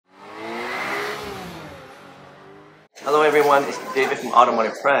Hello everyone, it's David from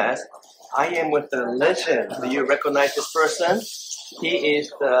Automotive Press. I am with the legend. Do you recognize this person? He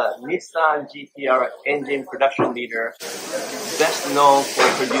is the Nissan GT-R engine production leader, best known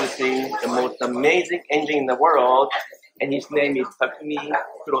for producing the most amazing engine in the world, and his name is Takumi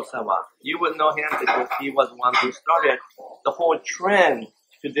Kurosawa. You would know him because he was one who started the whole trend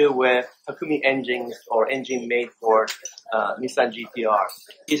to do with Takumi engines or engine made for Nissan GT-R.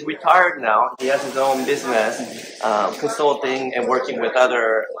 He's retired now. He has his own business, consulting and working with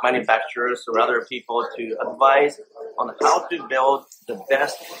other manufacturers or other people to advise on how to build the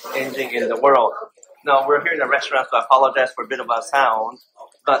best engine in the world. Now, we're here in a restaurant, so I apologize for a bit of a sound.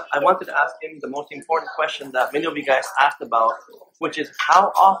 But I wanted to ask him the most important question that many of you guys asked about, which is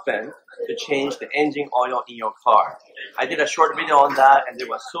how often to change the engine oil in your car. I did a short video on that, and there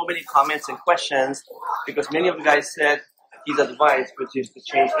were so many comments and questions because many of you guys said his advice, which is to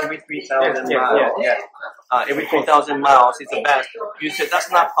change every 3,000 miles. Every 3,000 miles is the best. You said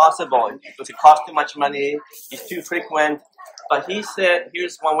that's not possible because it costs too much money, it's too frequent. But he said,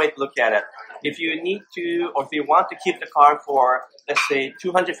 here's one way to look at it. If you need to, or if you want to keep the car for, let's say,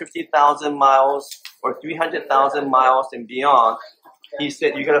 250,000 miles or 300,000 miles and beyond, he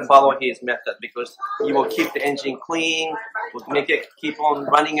said you gotta follow his method because you will keep the engine clean, will make it keep on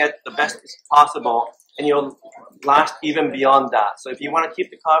running it the best as possible, and you'll last even beyond that. So if you want to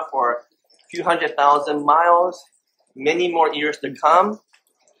keep the car for a few 100,000 miles, many more years to come,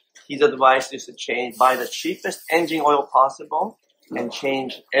 his advice is to buy the cheapest engine oil possible and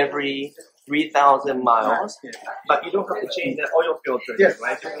change every 3,000 miles, but you don't have to change the oil filter,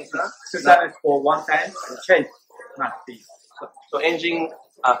 right? So that is for one time change, not these. So engine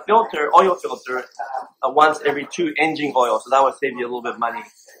oil filter, once every 2 engine oils, so that will save you a little bit of money.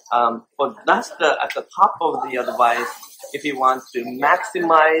 But that's at the top of the advice if you want to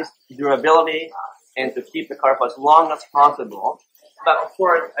maximize durability and to keep the car for as long as possible. But of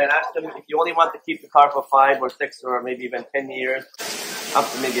course, I asked him if you only want to keep the car for 5 or 6 or maybe even 10 years, up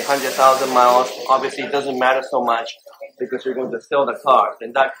to maybe 100,000 miles, obviously it doesn't matter so much because you're going to sell the car.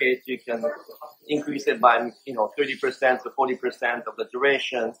 In that case, you can increase it by 30% to 40% of the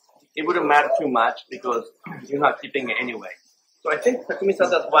duration. It wouldn't matter too much because you're not keeping it anyway. So I think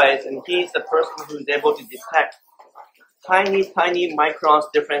Takumi-san's advice, and he's the person who's able to detect tiny microns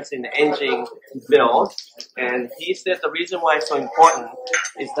difference in the engine build. And he said the reason why it's so important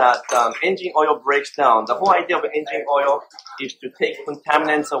is that engine oil breaks down. The whole idea of engine oil is to take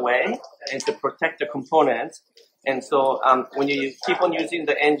contaminants away and to protect the components. And so when you keep on using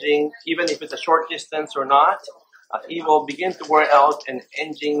the engine, even if it's a short distance or not, it will begin to wear out and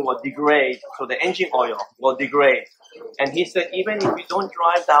engine will degrade. So the engine oil will degrade. And he said even if you don't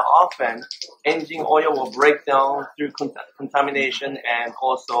drive that often, engine oil will break down through contamination and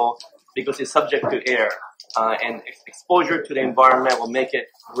also because it's subject to air. And exposure to the environment will make it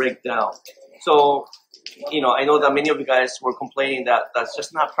break down. So, I know that many of you guys were complaining that that's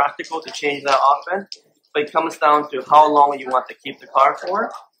just not practical to change that often. But it comes down to how long you want to keep the car for.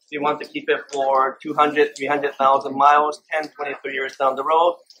 If you want to keep it for 200, 300,000 miles, 10, 20, 30 years down the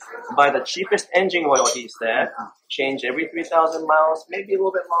road, buy the cheapest engine oil, he said. Change every 3,000 miles, maybe a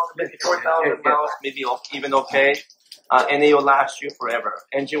little bit longer, maybe 4,000 miles, maybe even okay. And it will last you forever.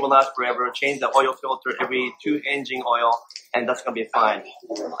 Engine will last forever. Change the oil filter every 2 engine oil, and that's going to be fine.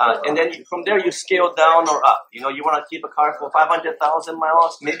 And then from there, you scale down or up. You want to keep a car for 500,000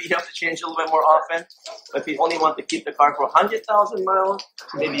 miles, maybe you have to change a little bit more often. But if you only want to keep the car for 100,000 miles,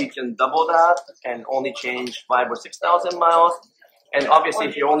 maybe you can double that and only change 5,000 or 6,000 miles. And obviously,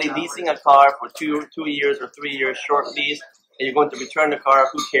 if you're only leasing a car for 2 years or 3 years short lease, and you're going to return the car,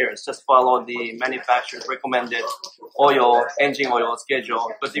 who cares? Just follow the manufacturer's recommended engine oil schedule,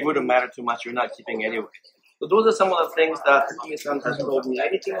 because it wouldn't matter too much. You're not keeping anyway. So those are some of the things that Takumi-san has told me.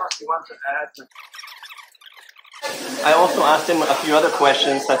 Anything else you want to add? I also asked him a few other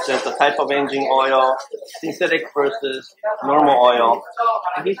questions, such as the type of engine oil, synthetic versus normal oil.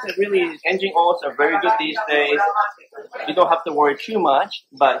 And he said, really, engine oils are very good these days. You don't have to worry too much,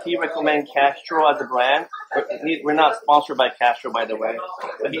 but he recommends Castro as a brand. We're not sponsored by Castro, by the way.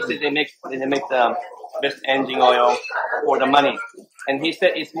 But he said they make the best engine oil for the money. And he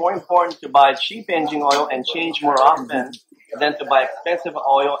said it's more important to buy cheap engine oil and change more often than to buy expensive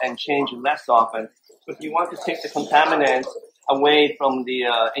oil and change less often. So if you want to take the contaminants away from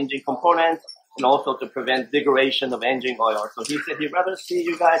the engine components and also to prevent degradation of engine oil. So he said he'd rather see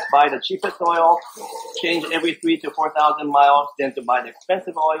you guys buy the cheapest oil, change every 3,000 to 4,000 miles, than to buy the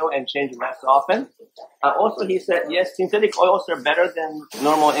expensive oil and change less often. Also, he said, yes, synthetic oils are better than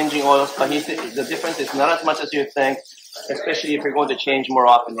normal engine oils, but he said the difference is not as much as you think. especially if you're going to change more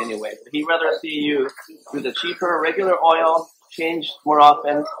often anyway. But he'd rather see you use a cheaper regular oil, change more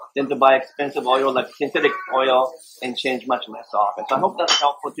often, than to buy expensive oil like synthetic oil and change much less often. So I hope that's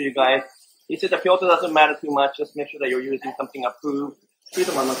helpful to you guys. He said the filter doesn't matter too much. Just make sure that you're using something approved. Yeah,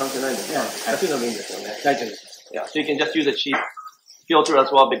 so you can just use a cheap filter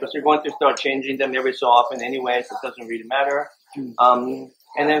as well because you're going to start changing them every so often anyway, so it doesn't really matter.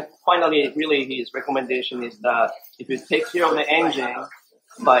 And then finally, really his recommendation is that if you take care of the engine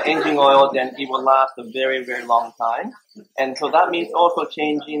by engine oil, then it will last a very, very long time. And so that means also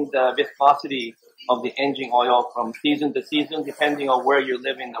changing the viscosity of the engine oil from season to season, depending on where you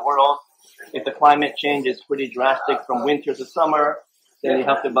live in the world. If the climate change is pretty drastic from winter to summer, then you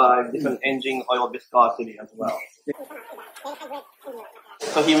have to buy different engine oil viscosity as well.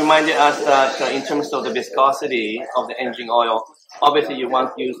 So he reminded us that in terms of the viscosity of the engine oil, obviously you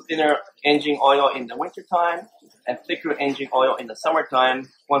want to use thinner engine oil in the wintertime and thicker engine oil in the summertime.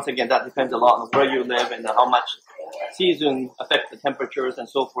 Once again, that depends a lot on where you live and how much season affects the temperatures and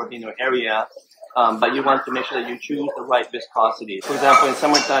so forth in your area. But you want to make sure that you choose the right viscosity. For example, in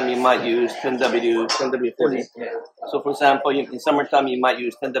summertime, you might use 10W40. So for example, in summertime, you might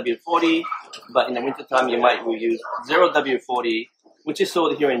use 10W40, but in the wintertime, you might use 0W40, which is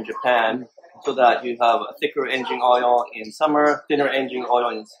sold here in Japan, so that you have a thicker engine oil in summer, thinner engine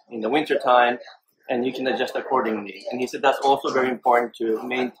oil in the wintertime, and you can adjust accordingly. And he said that's also very important to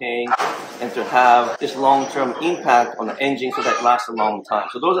maintain and to have this long-term impact on the engine so that it lasts a long time.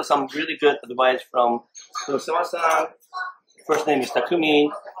 So those are some really good advice from Kurosawa-san. First name is Takumi.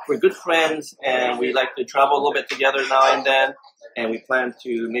 We're good friends, and we like to travel a little bit together now and then, and we plan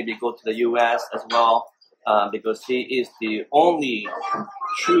to maybe go to the U.S. as well. Because he is the only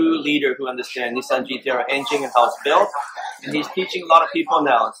true leader who understands Nissan GT-R engine and how it's built. And he's teaching a lot of people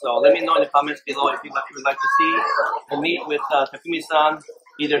now. So let me know in the comments below if you would like to see or meet with Takumi-san,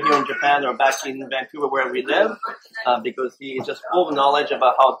 either here in Japan or back in Vancouver where we live, because he is just full of knowledge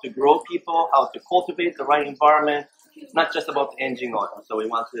about how to grow people, how to cultivate the right environment, not just about the engine oil. So we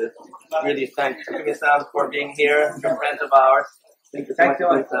want to really thank Takumi-san for being here, good friends of ours. Thank you so much,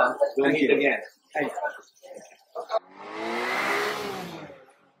 Takumi-san. We'll meet again. Thank you.